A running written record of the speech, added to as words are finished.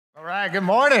All right, good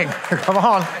morning. Come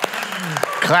on.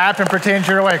 Clap and pretend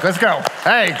you're awake. Let's go.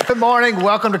 Hey, good morning.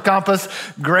 Welcome to Compass.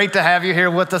 Great to have you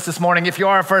here with us this morning. If you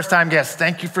are a first-time guest,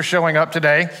 thank you for showing up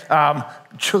today.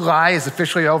 July is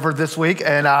officially over this week,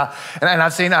 and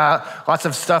I've seen lots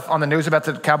of stuff on the news about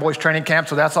the Cowboys training camp,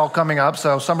 so that's all coming up.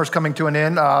 So summer's coming to an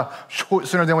end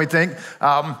sooner than we think.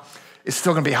 It's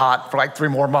still going to be hot for like 3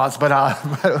 more months, but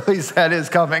at least that is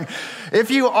coming. If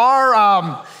you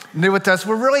are new with us,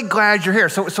 we're really glad you're here.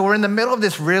 So we're in the middle of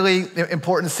this really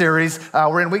important series.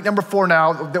 We're in week number 4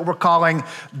 now that we're calling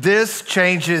This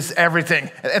Changes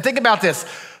Everything. And think about this.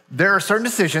 There are certain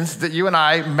decisions that you and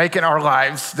I make in our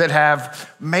lives that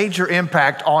have major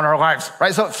impact on our lives,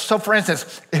 right? So for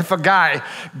instance, if a guy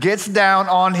gets down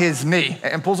on his knee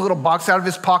and pulls a little box out of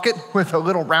his pocket with a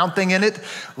little round thing in it,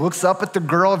 looks up at the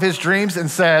girl of his dreams and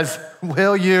says,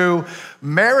 "Will you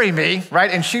marry me?"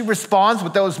 Right? And she responds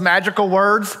with those magical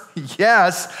words,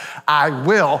 "Yes, I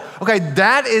will." Okay,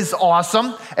 that is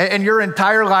awesome. And your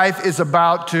entire life is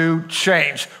about to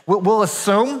change. We'll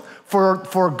assume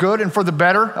for good and for the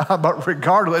better, but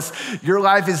regardless, your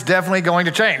life is definitely going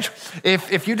to change.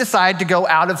 If you decide to go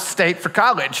out of state for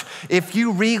college, if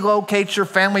you relocate your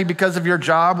family because of your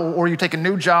job, or you take a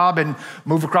new job and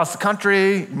move across the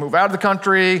country, move out of the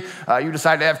country, you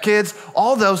decide to have kids,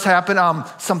 all those happen.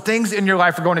 Some things in your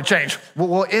life are going to change.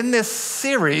 Well, in this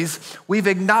series, we've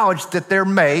acknowledged that there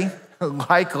may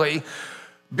likely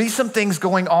be some things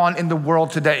going on in the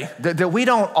world today that we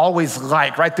don't always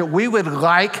like, right? That we would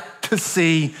like to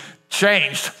see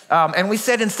changed. And we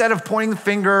said instead of pointing the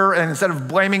finger and instead of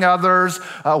blaming others,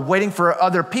 waiting for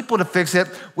other people to fix it,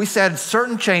 we said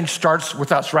certain change starts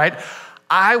with us, right?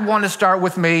 I want to start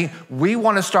with me. We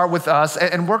want to start with us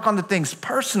and work on the things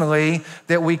personally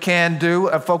that we can do,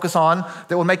 focus on,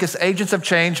 that will make us agents of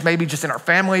change, maybe just in our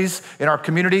families, in our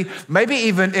community, maybe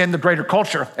even in the greater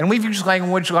culture. And we've used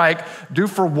language like, do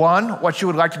for one what you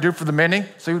would like to do for the many.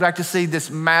 So you'd like to see this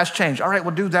mass change. All right,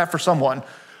 we'll do that for someone.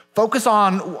 Focus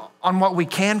on what we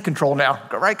can control now,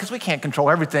 right? Because we can't control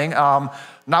everything.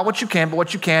 Not what you can, but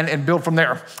what you can, and build from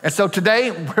there. And so today,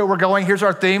 where we're going, here's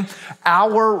our theme,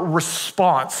 our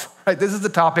response, right? This is the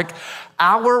topic.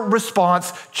 Our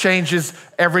response changes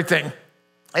everything.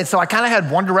 And so I kind of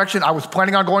had one direction. I was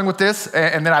planning on going with this,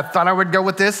 and then I thought I would go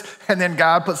with this, and then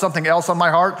God put something else on my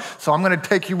heart. So I'm going to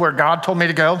take you where God told me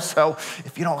to go. So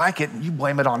if you don't like it, you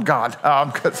blame it on God,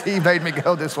 because he made me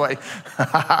go this way.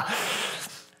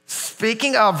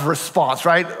 Speaking of response,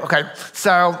 right? Okay,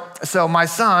 so my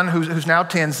son, who's now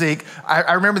 10, Zeke,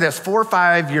 I remember this 4 or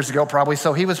 5 years ago probably,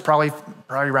 so he was probably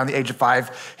around the age of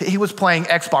 5. He was playing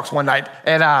Xbox one night,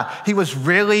 and he was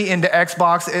really into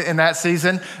Xbox in that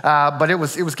season, but it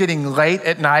was getting late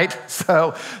at night,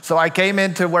 so I came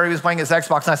into where he was playing his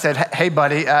Xbox, and I said, "Hey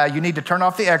buddy, you need to turn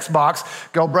off the Xbox,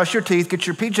 go brush your teeth, get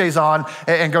your PJs on,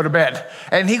 and go to bed."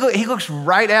 And he looks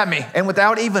right at me, and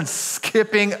without even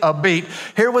skipping a beat,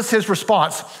 here was his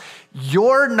response: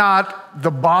 "You're not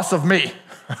the boss of me."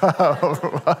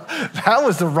 That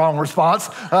was the wrong response.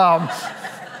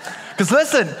 Because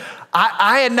listen,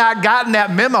 I had not gotten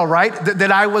that memo, right?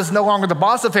 That I was no longer the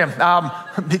boss of him,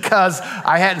 because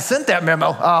I hadn't sent that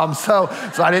memo. So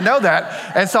I didn't know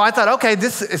that. And so I thought, okay,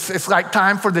 it's like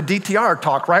time for the DTR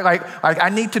talk, right? Like I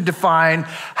need to define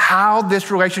how this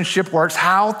relationship works,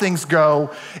 how things go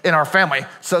in our family.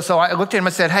 So I looked at him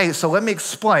and said, "Hey, so let me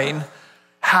explain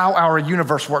how our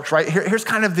universe works," right? Here's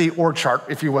kind of the org chart,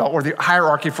 if you will, or the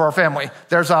hierarchy for our family.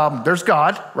 There's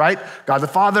God, right? God the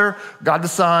Father, God the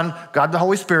Son, God the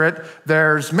Holy Spirit.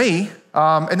 There's me,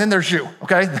 and then there's you,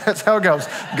 okay? That's how it goes.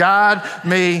 God,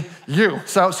 me, you.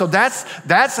 So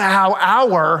that's how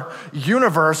our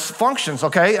universe functions,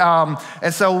 okay?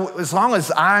 And so as long as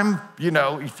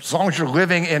as long as you're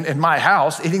living in my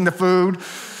house, eating the food,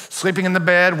 sleeping in the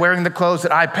bed, wearing the clothes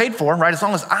that I paid for, right? As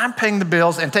long as I'm paying the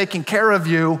bills and taking care of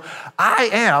you, I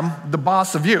am the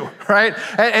boss of you, right?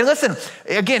 And listen,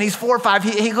 again, he's 4 or 5.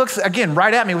 He looks, again,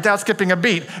 right at me without skipping a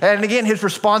beat. And again, his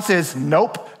response is,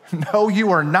 "Nope, no,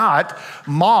 you are not.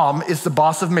 Mom is the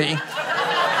boss of me.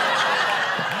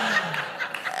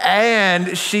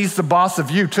 And she's the boss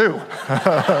of you too."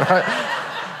 Right?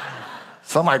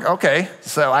 So I'm like, okay.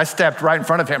 So I stepped right in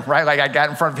front of him, right? Like I got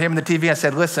in front of him and the TV. I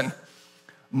said, "Listen,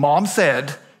 Mom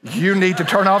said you need to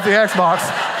turn off the Xbox."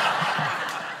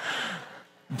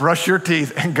 brush your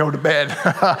teeth, and go to bed.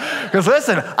 Because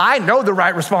listen, I know the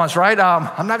right response, right?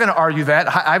 I'm not gonna argue that.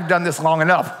 I've done this long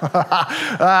enough.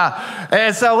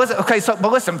 And so listen,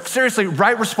 but listen, seriously,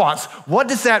 right response. What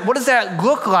does that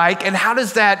look like, and how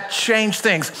does that change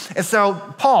things? And so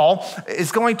Paul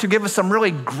is going to give us some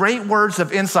really great words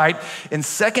of insight in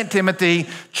 2 Timothy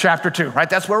chapter 2, right?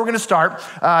 That's where we're gonna start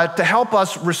to help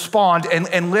us respond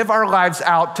and live our lives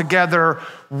out together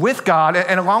with God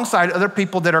and alongside other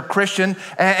people that are Christian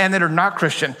and that are not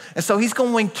Christian. And so he's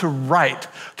going to write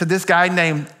to this guy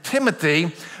named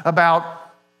Timothy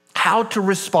about how to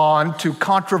respond to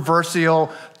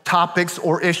controversial topics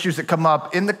or issues that come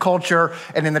up in the culture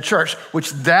and in the church,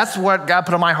 which that's what God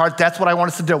put on my heart. That's what I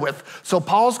want us to deal with. So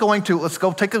Paul's going to, let's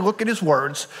go take a look at his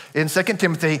words in 2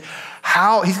 Timothy,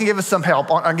 how he's gonna give us some help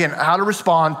on, again, how to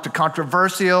respond to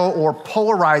controversial or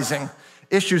polarizing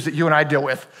issues that you and I deal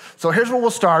with. So here's where we'll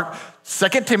start.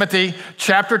 2 Timothy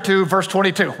chapter 2, verse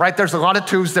 22, right? There's a lot of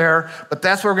twos there, but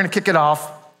that's where we're gonna kick it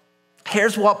off.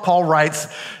 Here's what Paul writes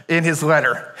in his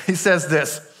letter. He says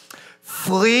this: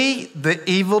 flee the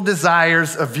evil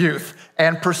desires of youth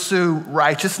and pursue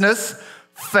righteousness,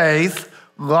 faith,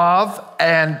 love,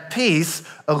 and peace,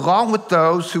 along with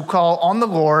those who call on the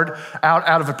Lord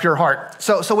out of a pure heart.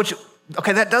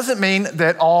 Okay, that doesn't mean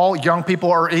that all young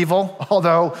people are evil,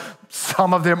 although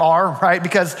some of them are, right?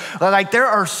 Because like there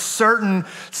are certain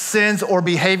sins or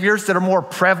behaviors that are more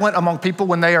prevalent among people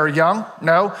when they are young.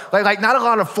 No, like not a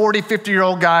lot of 40,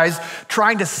 50-year-old guys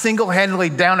trying to single-handedly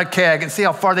down a keg and see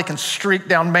how far they can streak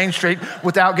down Main Street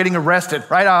without getting arrested,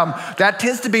 right? That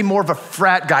tends to be more of a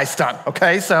frat guy stunt,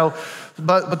 okay? So,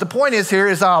 but the point is here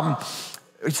is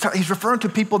he's referring to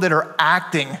people that are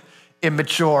acting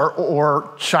immature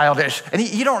or childish. And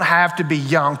you don't have to be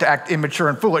young to act immature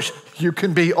and foolish. You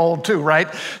can be old too, right?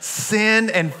 Sin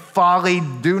and folly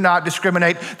do not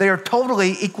discriminate. They are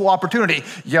totally equal opportunity.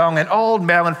 Young and old,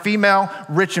 male and female,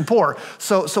 rich and poor.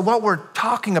 So what we're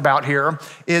talking about here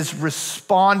is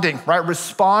responding, right?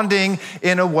 Responding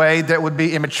in a way that would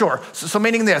be immature. So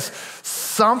meaning this,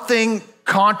 something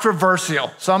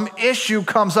controversial, some issue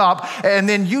comes up, and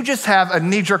then you just have a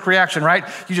knee-jerk reaction, right?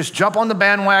 You just jump on the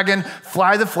bandwagon,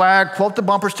 fly the flag, quote the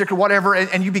bumper sticker, whatever,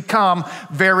 and you become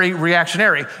very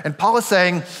reactionary. And Paul is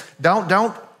saying, don't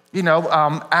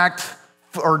act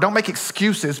or don't make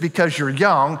excuses because you're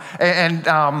young,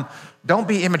 and don't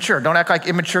be immature. Don't act like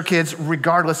immature kids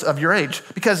regardless of your age.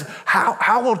 Because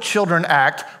how will children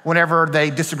act whenever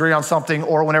they disagree on something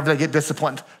or whenever they get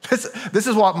disciplined? This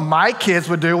is what my kids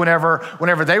would do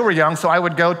whenever they were young. So I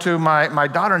would go to my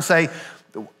daughter and say,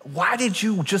 why did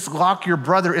you just lock your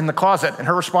brother in the closet? And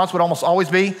her response would almost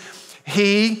always be,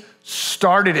 he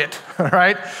started it,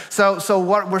 right? So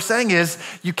what we're saying is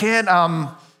you can't,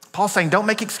 Paul's saying don't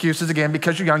make excuses again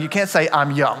because you're young. You can't say I'm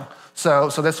young. So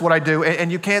that's what I do.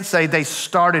 And you can't say they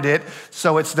started it,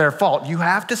 so it's their fault. You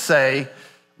have to say,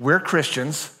 we're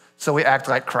Christians, so we act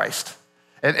like Christ.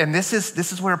 And this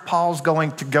is where Paul's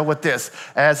going to go with this,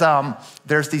 as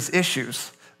there's these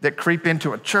issues that creep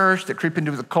into a church, that creep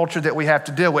into the culture that we have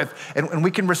to deal with. And we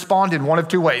can respond in one of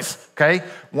two ways, okay?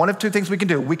 One of two things we can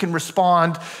do. We can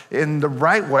respond in the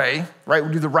right way, right?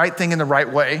 We do the right thing in the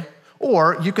right way,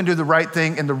 or you can do the right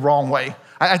thing in the wrong way.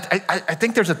 I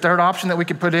think there's a third option that we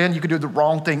could put in. You could do the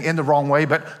wrong thing in the wrong way,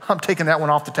 but I'm taking that one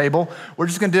off the table. We're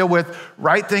just gonna deal with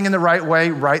right thing in the right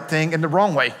way, right thing in the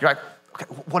wrong way. You're like, okay,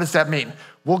 what does that mean?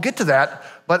 We'll get to that,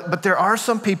 but there are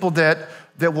some people that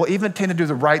will even tend to do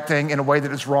the right thing in a way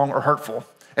that is wrong or hurtful.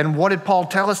 And what did Paul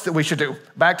tell us that we should do?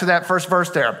 Back to that first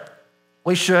verse there.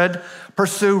 We should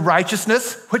pursue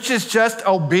righteousness, which is just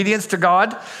obedience to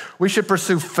God. We should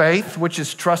pursue faith, which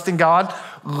is trusting God,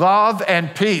 love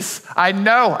and peace. I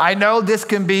know this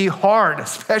can be hard,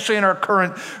 especially in our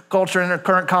current culture and our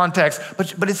current context,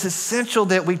 but it's essential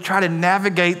that we try to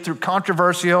navigate through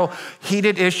controversial,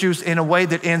 heated issues in a way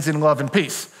that ends in love and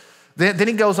peace. Then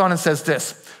he goes on and says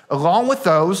this, along with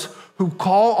those who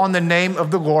call on the name of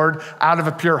the Lord out of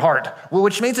a pure heart,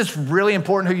 which means it's really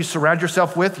important who you surround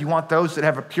yourself with. You want those that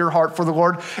have a pure heart for the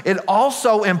Lord. It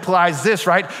also implies this,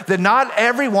 right? That not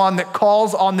everyone that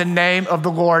calls on the name of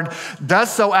the Lord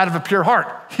does so out of a pure heart.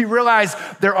 You realize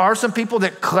there are some people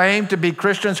that claim to be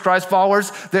Christians, Christ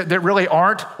followers, that really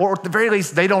aren't, or at the very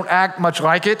least, they don't act much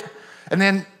like it. And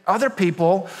then other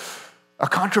people, a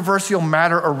controversial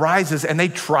matter arises and they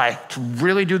try to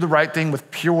really do the right thing with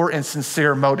pure and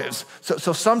sincere motives.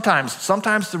 So sometimes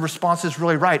the response is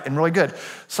really right and really good.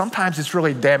 Sometimes it's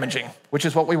really damaging, which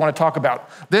is what we want to talk about.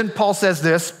 Then Paul says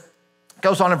this,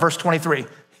 goes on in verse 23.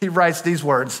 He writes these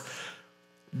words,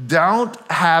 don't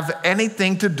have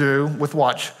anything to do with,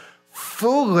 watch,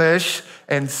 foolish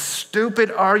and stupid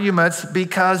arguments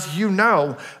because you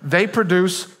know they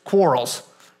produce quarrels,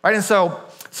 right? And so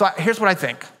here's what I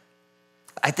think.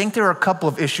 I think there are a couple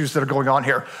of issues that are going on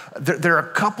here. There are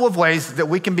a couple of ways that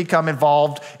we can become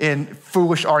involved in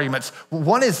foolish arguments.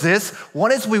 One is this.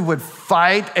 One is we would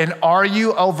fight and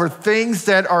argue over things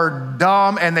that are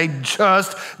dumb and they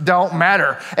just don't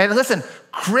matter. And listen,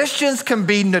 Christians can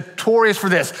be notorious for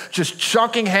this, just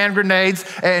chucking hand grenades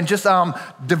and just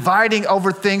dividing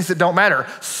over things that don't matter.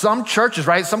 Some churches,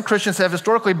 right? Some Christians have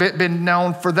historically been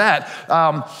known for that.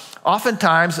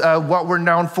 Oftentimes, what we're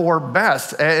known for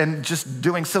best and just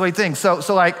doing silly things. So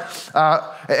like,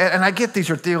 and I get these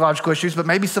are theological issues, but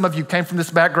maybe some of you came from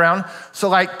this background. So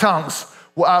like tongues.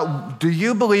 Do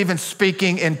you believe in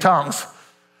speaking in tongues?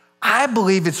 I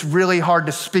believe it's really hard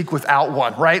to speak without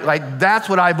one, right? Like that's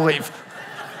what I believe.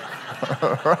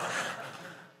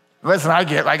 Listen, I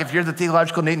get, like if you're the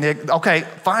theological neat, okay,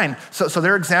 fine. So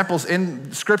there are examples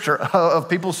in scripture of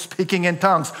people speaking in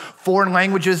tongues, foreign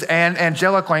languages and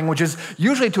angelic languages,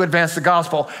 usually to advance the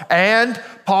gospel. And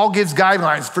Paul gives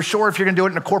guidelines for sure if you're gonna do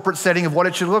it in a corporate setting of what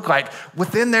it should look like.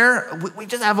 Within there, we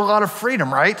just have a lot of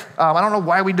freedom, right? I don't know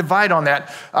why we divide on that.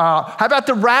 How about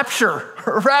the rapture?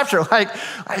 Rapture, like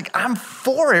I'm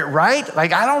for it, right?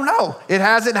 Like, I don't know. It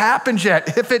hasn't happened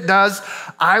yet. If it does,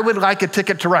 I would like a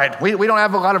ticket to ride. We don't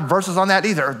have a lot of verses on that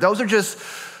either. Those are just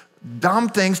dumb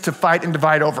things to fight and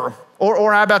divide over.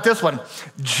 Or how about this one?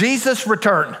 Jesus'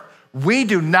 return. We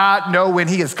do not know when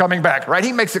he is coming back, right?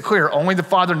 He makes it clear, only the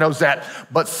Father knows that.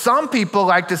 But some people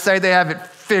like to say they have it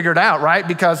figured out, right?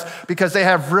 Because they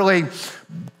have really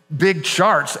big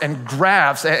charts and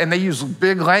graphs, and they use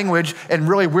big language and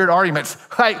really weird arguments.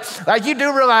 Like you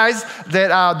do realize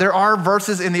that there are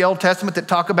verses in the Old Testament that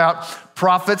talk about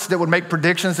prophets that would make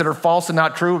predictions that are false and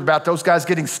not true about those guys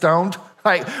getting stoned.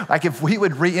 Like if we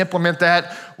would re-implement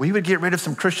that, we would get rid of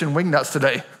some Christian wingnuts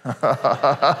today.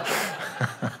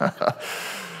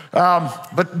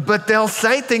 But they'll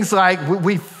say things like,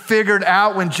 we figured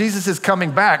out when Jesus is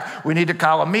coming back, we need to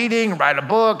call a meeting, write a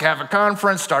book, have a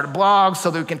conference, start a blog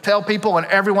so that we can tell people and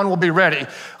everyone will be ready.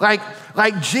 Like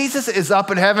Jesus is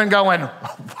up in heaven going,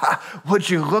 would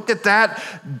you look at that?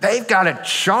 They've got a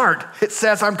chart. It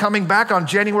says I'm coming back on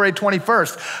January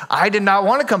 21st. I did not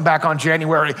want to come back on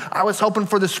January. I was hoping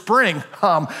for the spring.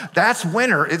 That's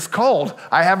winter. It's cold.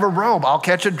 I have a robe. I'll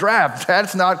catch a draft.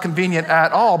 That's not convenient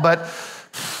at all, but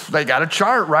they got a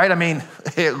chart, right? I mean,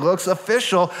 it looks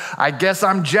official. I guess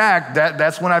I'm jacked.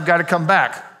 That's when I've got to come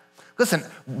back. Listen,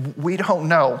 we don't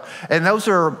know. And those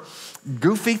are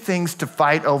goofy things to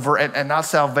fight over and not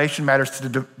salvation matters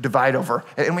to divide over.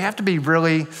 And we have to be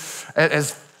really,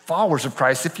 as followers of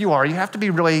Christ, if you are, you have to be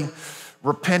really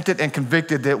repentant and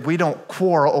convicted that we don't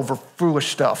quarrel over foolish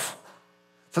stuff.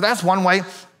 So that's one way.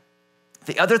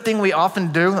 The other thing we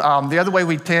often do, the other way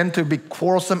we tend to be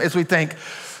quarrelsome is we think,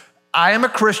 I am a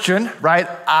Christian, right?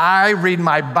 I read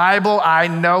my Bible. I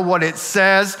know what it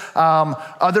says.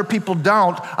 Other people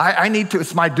don't. I need to,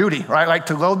 it's my duty, right? Like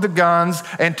to load the guns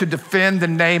and to defend the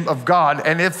name of God.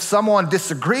 And if someone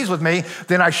disagrees with me,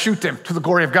 then I shoot them to the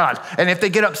glory of God. And if they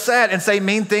get upset and say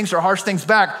mean things or harsh things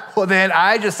back, well, then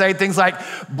I just say things like,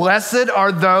 blessed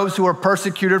are those who are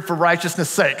persecuted for righteousness'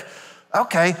 sake.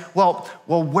 Okay, well,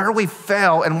 where we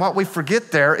fail and what we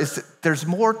forget there is that there's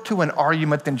more to an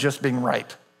argument than just being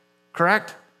right.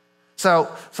 Correct?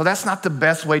 So that's not the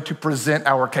best way to present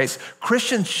our case.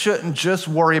 Christians shouldn't just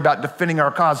worry about defending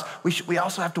our cause. We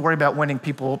also have to worry about winning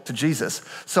people to Jesus.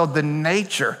 So the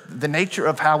nature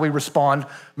of how we respond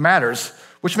matters,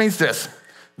 which means this,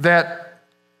 that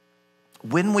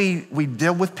when we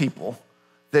deal with people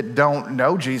that don't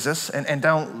know Jesus and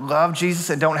don't love Jesus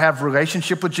and don't have a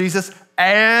relationship with Jesus,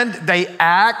 and they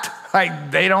act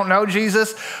like they don't know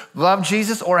Jesus, love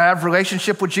Jesus, or have a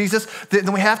relationship with Jesus,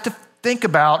 then we have to think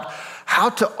about how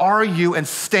to argue and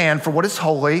stand for what is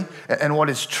holy and what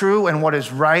is true and what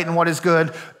is right and what is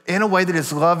good in a way that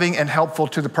is loving and helpful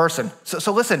to the person.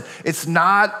 So listen, it's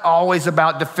not always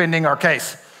about defending our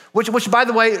case, which by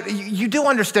the way, you do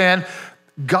understand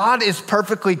God is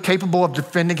perfectly capable of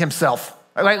defending himself.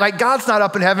 Like God's not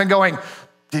up in heaven going,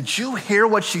 did you hear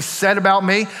what she said about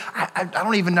me? I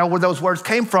don't even know where those words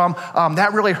came from.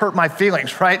 That really hurt my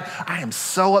feelings, right? I am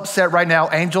so upset right now.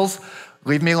 Angels,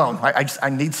 leave me alone. I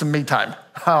need some me time.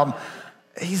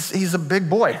 He's a big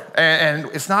boy. And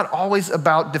it's not always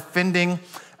about defending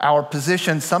our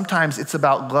position. Sometimes it's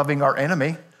about loving our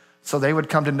enemy so they would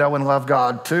come to know and love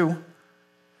God too.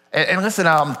 And listen,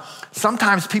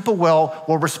 sometimes people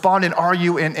will respond and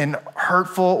argue in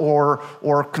hurtful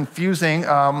or confusing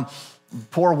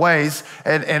poor ways,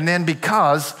 and then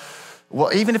because,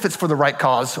 well, even if it's for the right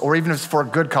cause or even if it's for a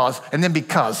good cause, and then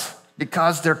because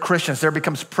because they're Christians, there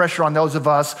becomes pressure on those of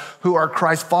us who are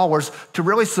Christ followers to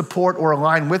really support or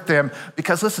align with them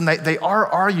because, listen, they are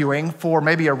arguing for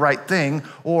maybe a right thing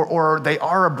or they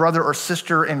are a brother or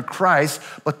sister in Christ,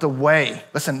 but the way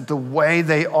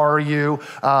they argue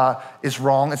is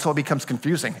wrong, and so it becomes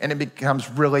confusing and it becomes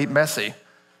really messy.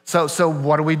 So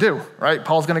what do we do, right?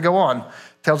 Paul's gonna go on.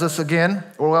 Tells us again,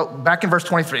 well, back in verse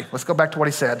 23, let's go back to what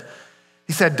he said.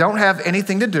 He said, don't have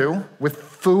anything to do with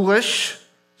foolish,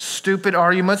 stupid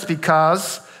arguments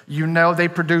because you know they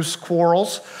produce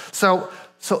quarrels. So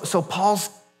Paul's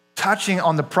touching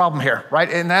on the problem here, right?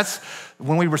 And that's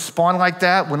when we respond like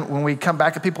that, when we come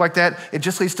back at people like that, it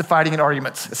just leads to fighting and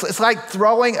arguments. It's like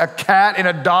throwing a cat in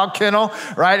a dog kennel,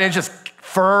 right? And just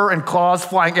fur and claws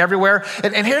flying everywhere.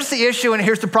 And here's the issue and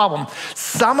here's the problem.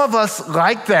 Some of us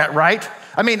like that, right?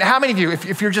 I mean, how many of you,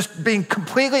 if you're just being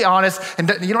completely honest, and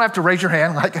you don't have to raise your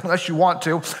hand unless you want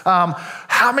to,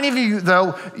 how many of you,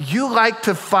 though, you like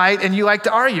to fight and you like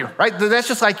to argue, right? That's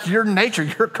just like your nature.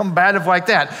 You're combative like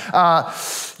that.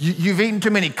 You've eaten too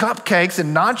many cupcakes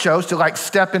and nachos to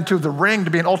step into the ring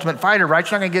to be an ultimate fighter, right?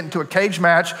 You're not gonna get into a cage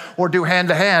match or do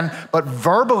hand-to-hand, but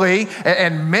verbally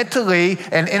and mentally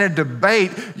and in a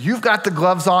debate, you've got the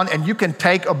gloves on and you can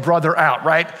take a brother out,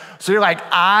 right? So you're like,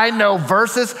 I know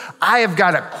verses. I have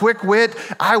got a quick wit.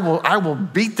 I will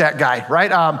beat that guy,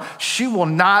 right? She will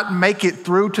not make it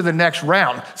through to the next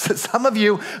round. So some of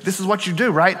you, this is what you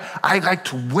do, right? I like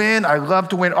to win. I love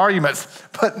to win arguments.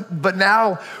 But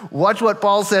now watch what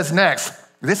Paul says next.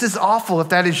 This is awful if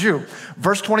that is you.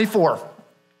 Verse 24,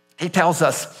 he tells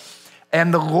us,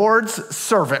 and the Lord's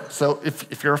servant. So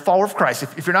if you're a follower of Christ,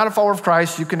 if you're not a follower of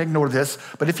Christ, you can ignore this.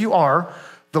 But if you are,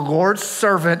 the Lord's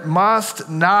servant must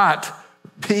not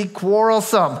be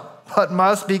quarrelsome, but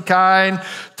must be kind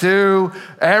to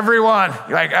everyone.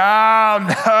 You're like,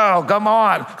 oh no, come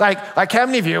on. Like how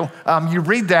many of you, you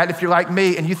read that if you're like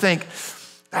me and you think,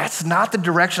 that's not the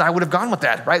direction I would have gone with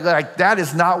that, right? Like that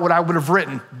is not what I would have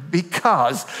written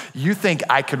because you think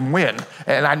I can win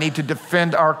and I need to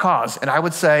defend our cause. And I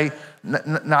would say,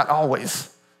 not always.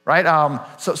 Right?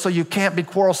 So you can't be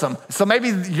quarrelsome. So maybe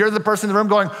you're the person in the room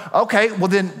going, okay, well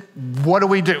then what do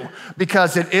we do?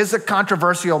 Because it is a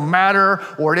controversial matter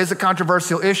or it is a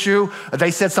controversial issue.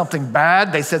 They said something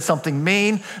bad. They said something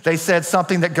mean. They said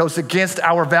something that goes against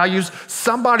our values.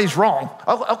 Somebody's wrong.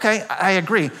 Oh, okay, I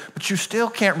agree. But you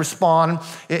still can't respond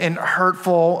in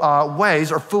hurtful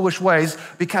ways or foolish ways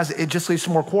because it just leads to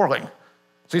more quarreling.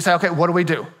 So you say, okay, what do we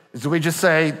do? Do we just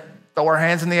say, throw our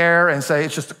hands in the air and say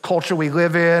it's just the culture we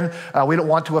live in. We don't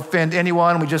want to offend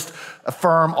anyone. We just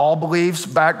affirm all beliefs,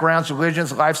 backgrounds,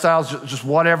 religions, lifestyles, just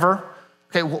whatever.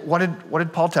 Okay, what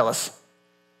did Paul tell us?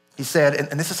 He said,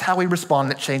 and this is how we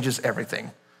respond that changes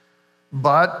everything.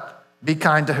 But be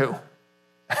kind to who?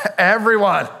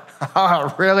 Everyone.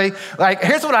 Oh, really?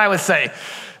 Here's what I would say.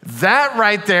 That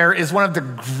right there is one of the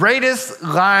greatest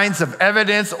lines of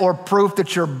evidence or proof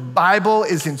that your Bible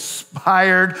is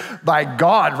inspired by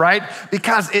God, right?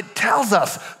 Because it tells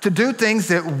us to do things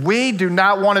that we do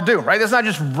not want to do, right? It's not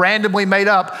just randomly made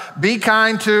up. Be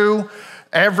kind to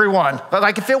everyone.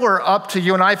 But if it were up to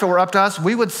you and I, if it were up to us,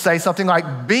 we would say something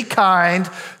like, be kind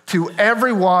to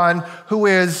everyone who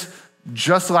is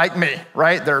just like me,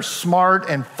 right? They're smart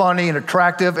and funny and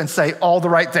attractive and say all the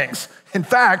right things. In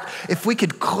fact, if we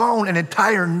could clone an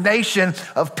entire nation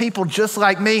of people just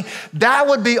like me, that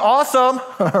would be awesome,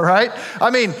 right? I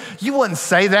mean, you wouldn't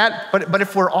say that, but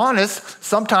if we're honest,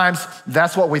 sometimes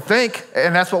that's what we think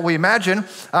and that's what we imagine.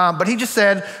 But he just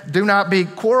said, do not be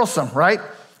quarrelsome, right?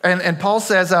 And Paul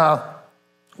says,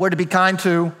 we're to be kind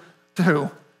to who?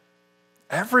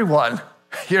 Everyone.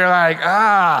 You're like,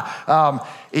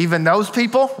 even those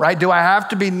people, right? Do I have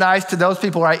to be nice to those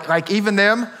people, right? Like even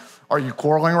them? Are you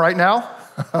quarreling right now?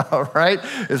 Right?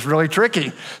 It's really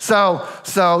tricky. So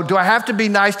do I have to be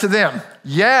nice to them?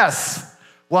 Yes.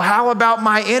 Well, how about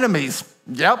my enemies?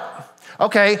 Yep.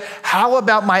 Okay, how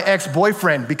about my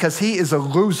ex-boyfriend because he is a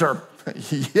loser?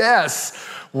 Yes.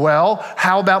 Well,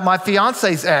 how about my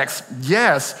fiance's ex?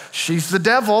 Yes, she's the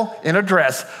devil in a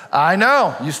dress. I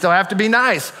know, you still have to be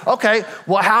nice. Okay,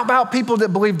 well, how about people that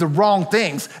believe the wrong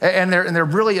things and they're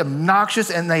really obnoxious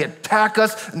and they attack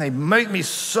us and they make me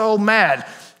so mad?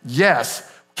 Yes.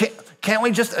 Can't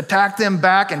we just attack them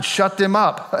back and shut them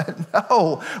up?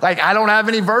 No, I don't have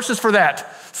any verses for that.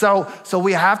 So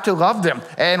we have to love them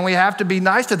and we have to be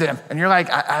nice to them. And you're like,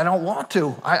 I don't want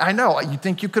to. I know, you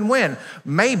think you can win.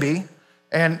 Maybe.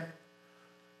 And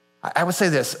I would say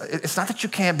this, it's not that you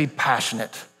can't be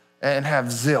passionate and have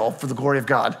zeal for the glory of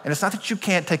God. And it's not that you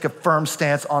can't take a firm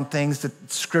stance on things that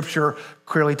Scripture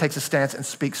clearly takes a stance and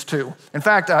speaks to. In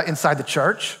fact, inside the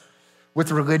church,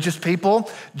 with religious people.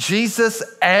 Jesus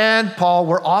and Paul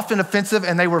were often offensive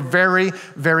and they were very,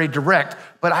 very direct.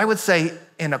 But I would say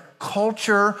in a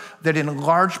culture that in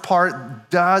large part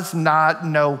does not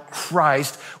know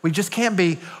Christ, we just can't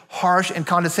be harsh and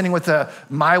condescending with the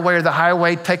my way or the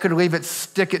highway, take it or leave it,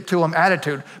 stick it to them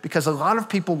attitude. Because a lot of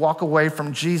people walk away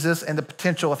from Jesus and the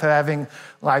potential of having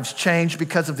lives change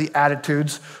because of the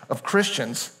attitudes of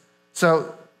Christians.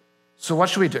 So what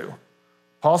should we do?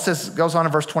 Paul says, goes on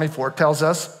in verse 24, tells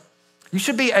us, you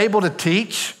should be able to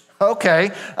teach,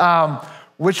 okay,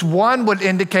 which one would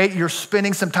indicate you're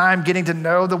spending some time getting to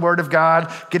know the Word of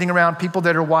God, getting around people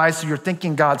that are wise, so you're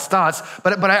thinking God's thoughts.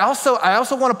 But I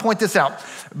also want to point this out.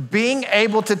 Being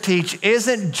able to teach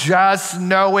isn't just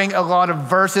knowing a lot of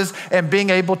verses and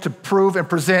being able to prove and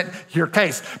present your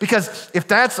case. Because if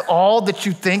that's all that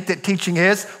you think that teaching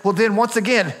is, well then once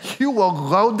again, you will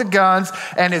load the guns,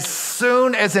 and as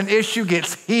soon as an issue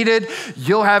gets heated,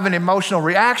 you'll have an emotional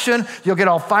reaction, you'll get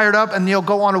all fired up, and you'll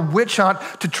go on a witch hunt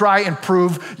to try and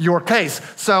prove your case.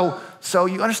 So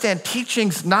you understand,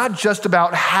 teaching's not just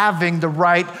about having the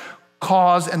right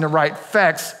cause and the right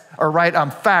facts,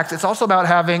 facts. It's also about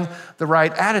having the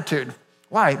right attitude.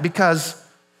 Why? Because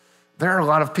there are a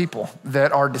lot of people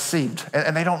that are deceived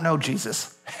and they don't know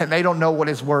Jesus and they don't know what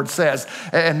his word says,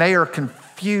 and they are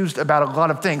confused about a lot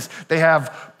of things. They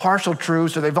have partial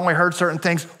truths, or they've only heard certain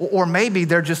things, or maybe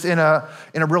they're just in a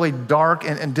really dark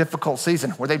and difficult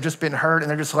season where they've just been hurt and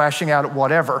they're just lashing out at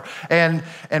whatever. And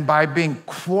by being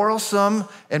quarrelsome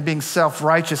and being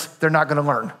self-righteous, they're not gonna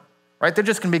learn, right? They're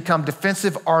just gonna become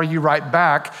defensive, argue right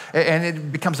back, and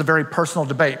it becomes a very personal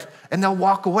debate. And they'll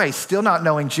walk away still not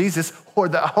knowing Jesus or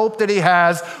the hope that he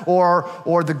has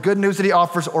or the good news that he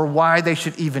offers or why they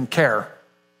should even care.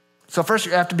 So first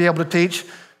you have to be able to teach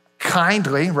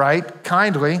kindly, right?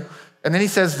 Kindly. And then he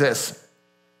says this,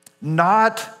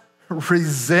 not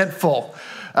resentful.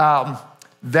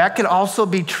 That could also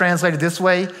be translated this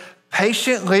way,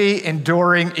 patiently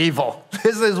enduring evil.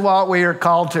 This is what we are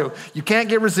called to. You can't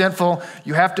get resentful.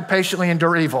 You have to patiently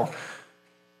endure evil.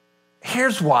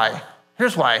 Here's why.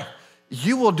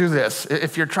 You will do this.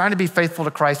 If you're trying to be faithful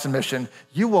to Christ's mission,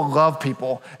 you will love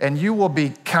people and you will be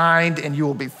kind and you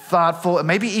will be thoughtful and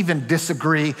maybe even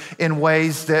disagree in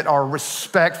ways that are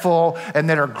respectful and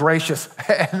that are gracious.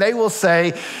 And they will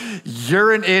say,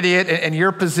 you're an idiot and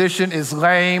your position is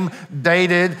lame,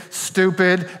 dated,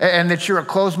 stupid, and that you're a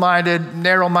closed-minded,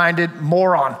 narrow-minded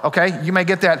moron, okay? You may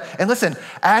get that. And listen,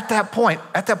 at that point,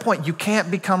 you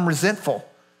can't become resentful.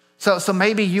 So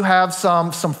maybe you have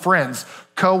some friends,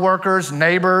 coworkers,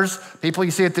 neighbors, people you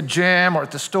see at the gym or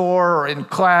at the store or in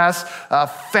class,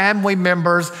 family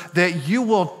members that you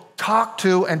will talk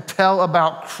to and tell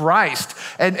about Christ.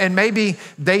 And maybe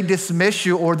they dismiss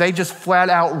you or they just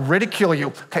flat out ridicule you.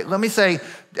 Okay, let me say,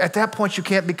 at that point you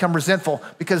can't become resentful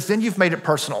because then you've made it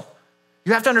personal.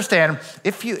 You have to understand,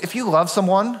 if you love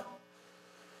someone,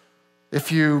 if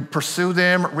you pursue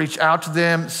them, reach out to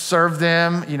them, serve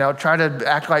them, try to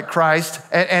act like Christ,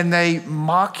 and they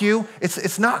mock you,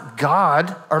 it's not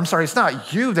God, or I'm sorry, it's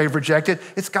not you they've rejected,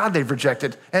 it's God they've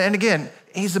rejected. And again,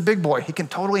 he's a big boy. He can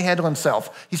totally handle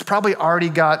himself. He's probably already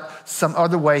got some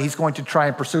other way he's going to try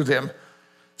and pursue them.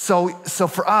 So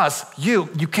for us, you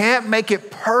can't make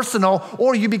it personal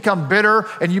or you become bitter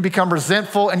and you become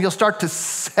resentful and you'll start to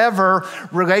sever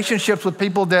relationships with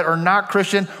people that are not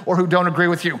Christian or who don't agree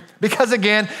with you. Because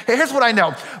again, here's what I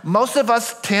know. Most of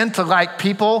us tend to like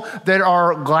people that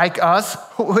are like us,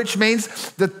 which means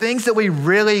the things that we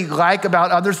really like about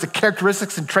others, the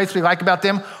characteristics and traits we like about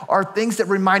them are things that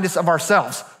remind us of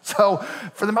ourselves. So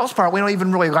for the most part, we don't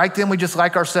even really like them. We just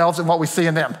like ourselves and what we see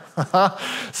in them.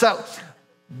 So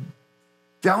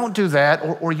don't do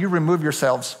that, or you remove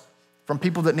yourselves from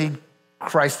people that need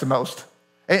Christ the most.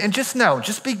 And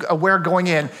just be aware going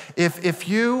in, if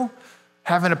you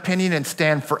have an opinion and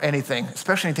stand for anything,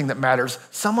 especially anything that matters,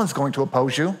 someone's going to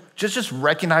oppose you. Just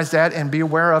recognize that and be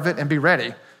aware of it and be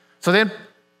ready. So then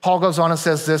Paul goes on and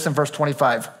says this in verse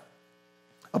 25.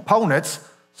 Opponents,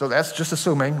 so that's just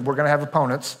assuming we're gonna have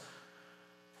opponents.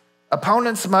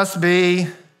 Opponents must be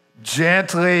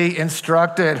gently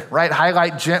instructed, right?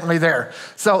 Highlight gently there.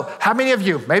 So how many of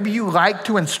you, maybe you like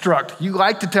to instruct, you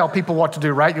like to tell people what to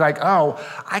do, right? You're like, oh,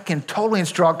 I can totally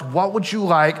instruct. What would you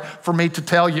like for me to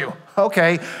tell you?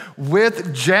 Okay,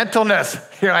 with gentleness.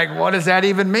 You're like, what does that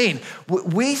even mean?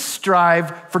 We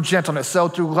strive for gentleness. So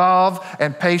through love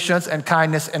and patience and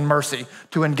kindness and mercy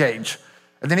to engage.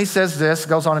 And then he says this,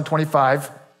 goes on in 25,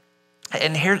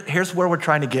 and here's where we're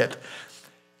trying to get.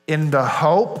 In the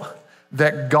hope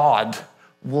that God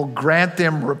will grant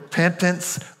them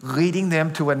repentance, leading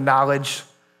them to a knowledge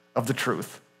of the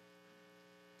truth.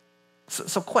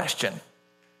 So question,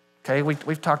 okay?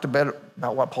 We've talked a bit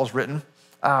about what Paul's written.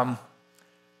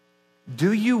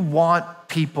 Do you want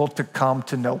people to come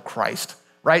to know Christ,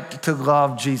 right? To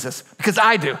love Jesus? Because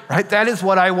I do, right? That is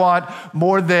what I want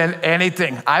more than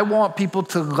anything. I want people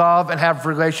to love and have a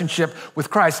relationship with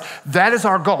Christ. That is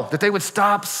our goal, that they would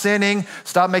stop sinning,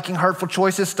 stop making hurtful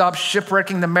choices, stop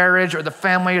shipwrecking the marriage or the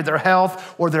family or their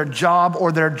health or their job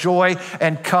or their joy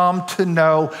and come to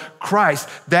know Christ.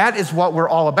 That is what we're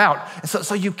all about. And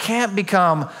so you can't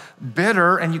become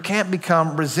bitter and you can't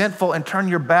become resentful and turn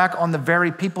your back on the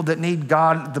very people that need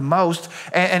God the most.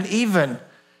 And even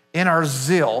in our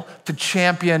zeal to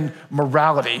champion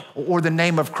morality or the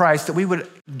name of Christ, that we would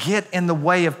get in the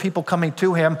way of people coming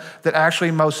to him that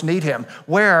actually most need him,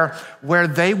 where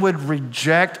they would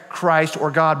reject Christ or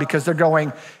God because they're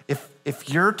going, if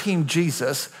you're team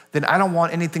Jesus, then I don't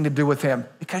want anything to do with him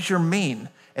because you're mean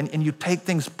and you take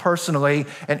things personally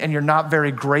and you're not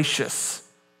very gracious.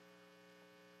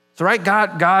 So, right,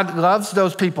 God loves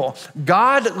those people.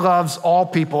 God loves all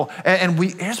people. And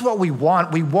here's what we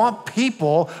want. We want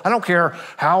people, I don't care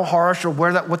how harsh or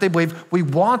what they believe, we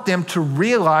want them to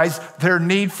realize their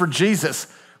need for Jesus.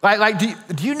 Do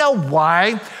you know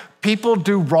why people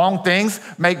do wrong things,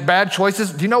 make bad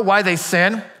choices? Do you know why they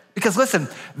sin? Because listen,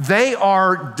 they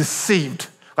are deceived.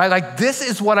 This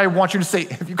is what I want you to see.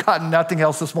 If you got nothing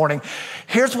else this morning,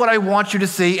 here's what I want you to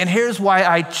see, and here's why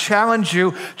I challenge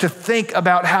you to think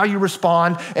about how you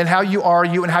respond and how you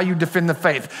argue and how you defend the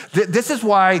faith. This is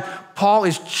why Paul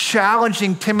is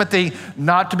challenging Timothy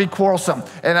not to be quarrelsome.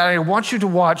 And I want you to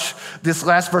watch this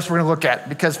last verse we're gonna look at,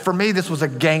 because for me, this was a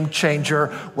game changer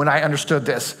when I understood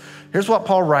this. Here's what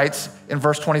Paul writes in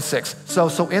verse 26.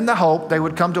 So in the hope they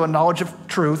would come to a knowledge of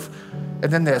truth,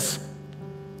 and then this,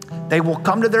 they will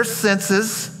come to their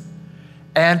senses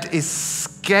and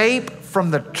escape from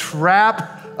the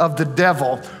trap of the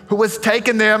devil who has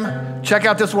taken them, check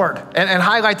out this word, and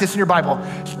highlight this in your Bible,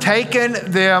 taken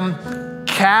them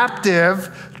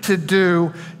captive to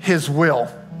do his will.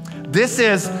 This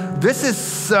is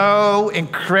so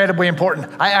incredibly important.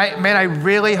 I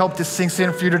really hope this sinks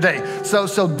in for you today.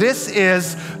 So this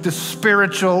is the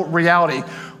spiritual reality.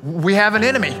 We have an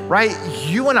enemy, right?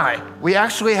 You and I, we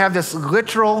actually have this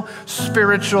literal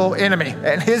spiritual enemy,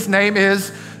 and his name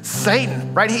is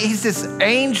Satan, right? He's this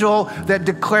angel that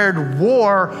declared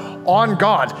war on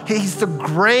God. He's the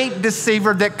great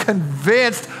deceiver that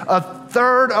convinced a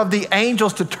third of the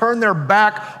angels to turn their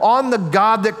back on the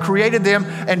God that created them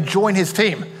and join his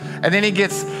team. And then he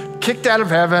gets kicked out of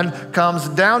heaven, comes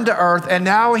down to earth, and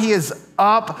now he is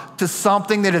up to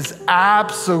something that is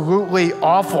absolutely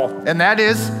awful. And that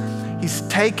is, he's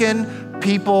taken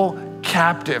people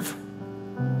captive.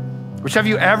 Which, have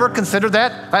you ever considered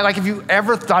that? Have you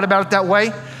ever thought about it that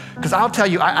way? Because I'll tell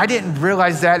you, I didn't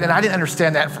realize that and I didn't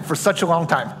understand that for such a long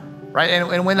time. Right?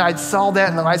 And when I saw that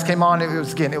and the lights came on, it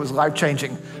was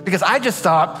life-changing. Because I just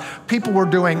thought people were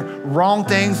doing wrong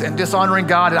things and dishonoring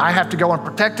God, and I have to go and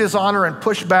protect his honor and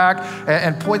push back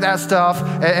and point that stuff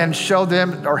and show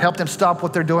them or help them stop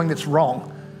what they're doing that's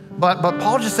wrong. But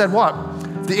Paul just said what?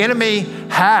 The enemy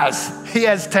he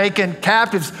has taken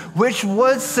captives, which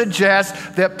would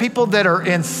suggest that people that are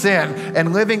in sin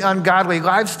and living ungodly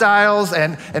lifestyles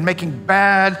and making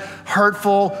bad,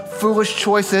 hurtful, foolish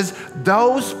choices,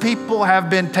 those people have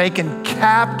been taken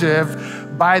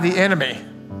captive by the enemy.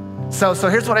 So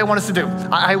here's what I want us to do.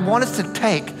 I want us to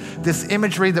take this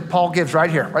imagery that Paul gives right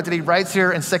here, right, that he writes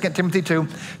here in 2 Timothy 2,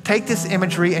 take this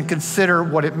imagery and consider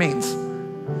what it means.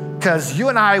 Because you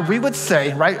and I, we would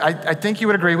say, right, I think you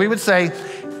would agree, we would say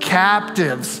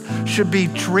captives should be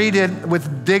treated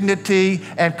with dignity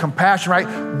and compassion,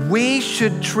 right? We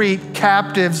should treat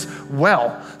captives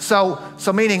well.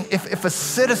 So meaning if a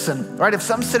citizen, right, if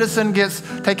some citizen gets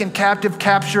taken captive,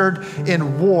 captured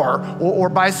in war or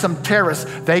by some terrorists,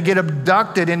 they get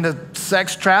abducted into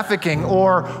sex trafficking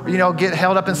or, get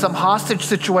held up in some hostage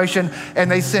situation and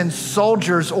they send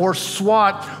soldiers or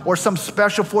SWAT or some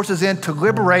special forces in to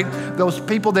liberate those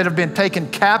people that have been taken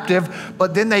captive,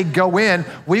 but then they go in.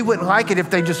 We wouldn't like it if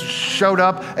they just showed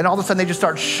up and all of a sudden they just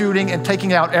start shooting and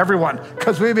taking out everyone,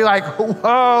 because we'd be like,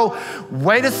 whoa,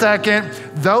 wait a second.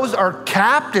 Those are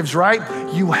captives, right?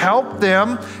 You help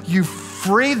them, you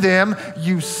free them,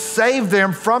 you save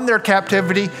them from their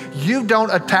captivity, you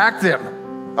don't attack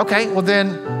them. Okay, well then,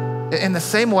 in the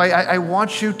same way, I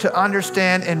want you to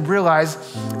understand and realize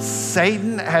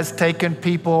Satan has taken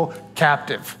people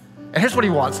captive. And here's what he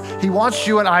wants. He wants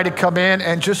you and I to come in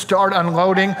and just start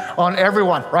unloading on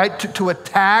everyone, right? To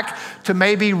attack, to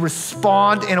maybe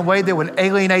respond in a way that would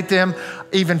alienate them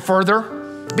even further.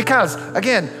 Because,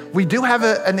 again, we do have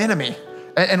an enemy.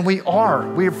 And we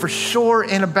are for sure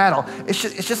in a battle. It's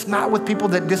just not with people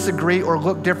that disagree or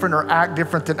look different or act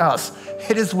different than us.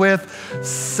 It is with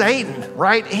Satan,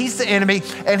 right? He's the enemy,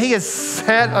 and he has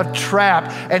set a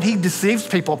trap, and he deceives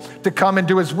people to come and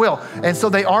do his will. And so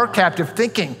they are captive,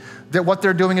 thinking that what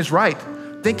they're doing is right,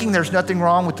 thinking there's nothing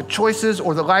wrong with the choices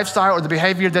or the lifestyle or the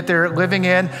behavior that they're living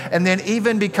in, and then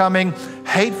even becoming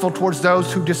hateful towards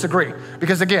those who disagree.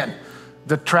 Because again,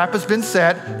 the trap has been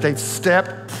set, they've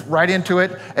stepped right into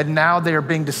it, and now they are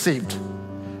being deceived.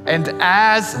 And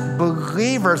as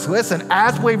believers, listen,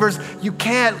 as believers, you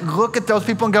can't look at those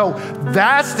people and go,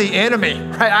 that's the enemy,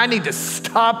 right? I need to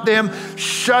stop them,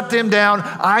 shut them down.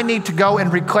 I need to go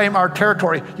and reclaim our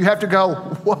territory. You have to go,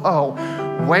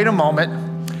 whoa, wait a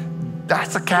moment.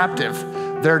 That's a captive.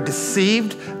 They're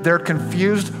deceived, they're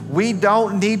confused. We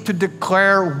don't need to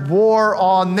declare war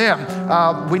on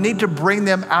them. We need to bring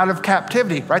them out of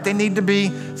captivity, right? They need to be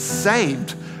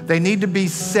saved. They need to be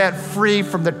set free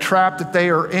from the trap that they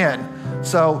are in.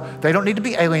 So they don't need to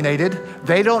be alienated.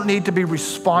 They don't need to be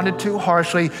responded to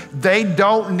harshly. They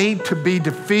don't need to be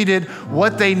defeated.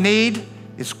 What they need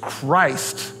is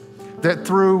Christ, that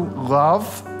through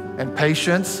love and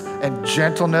patience and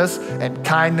gentleness and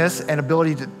kindness and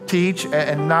ability to teach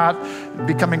and not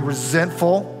becoming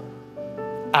resentful,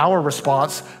 our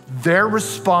response, their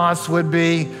response would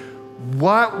be,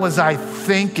 what was I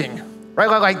thinking? Right?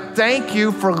 Like, thank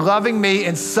you for loving me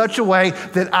in such a way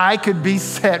that I could be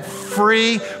set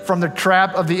free from the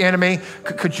trap of the enemy.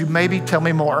 Could you maybe tell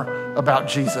me more about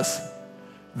Jesus?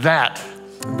 That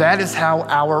is how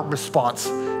our response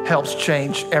helps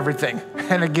change everything.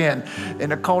 And again,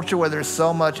 in a culture where there's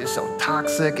so much, it's so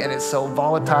toxic and it's so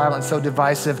volatile and so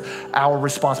divisive, our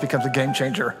response becomes a game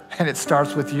changer, and it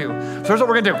starts with you. So here's what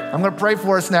we're gonna do. I'm gonna pray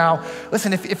for us now.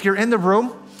 Listen, if you're in the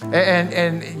room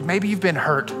and maybe you've been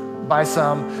hurt by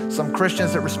some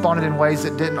Christians that responded in ways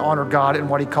that didn't honor God and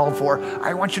what he called for,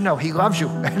 I want you to know he loves you,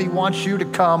 and he wants you to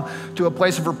come to a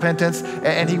place of repentance,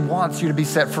 and he wants you to be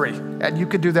set free. And you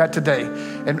could do that today.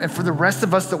 And for the rest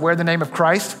of us that wear the name of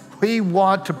Christ, we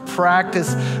want to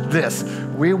practice this.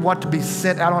 We want to be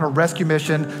sent out on a rescue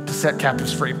mission to set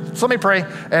captives free. So let me pray,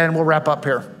 and we'll wrap up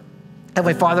here.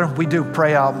 Heavenly Father, we do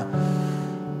pray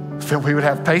that we would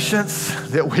have patience,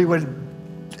 that we would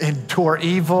endure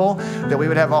evil, that we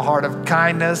would have a heart of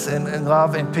kindness and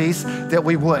love and peace, that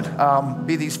we would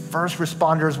be these first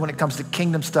responders when it comes to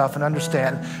kingdom stuff and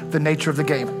understand the nature of the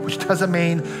game, which doesn't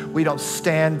mean we don't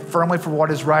stand firmly for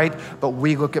what is right, but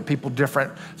we look at people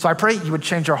different. So I pray you would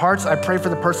change our hearts. I pray for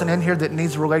the person in here that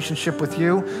needs a relationship with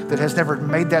you, that has never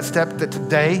made that step, that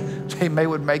today they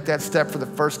would make that step for the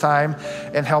first time,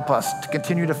 and help us to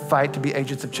continue to fight to be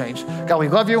agents of change. God, we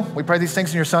love you. We pray these things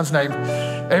in your son's name.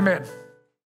 Amen.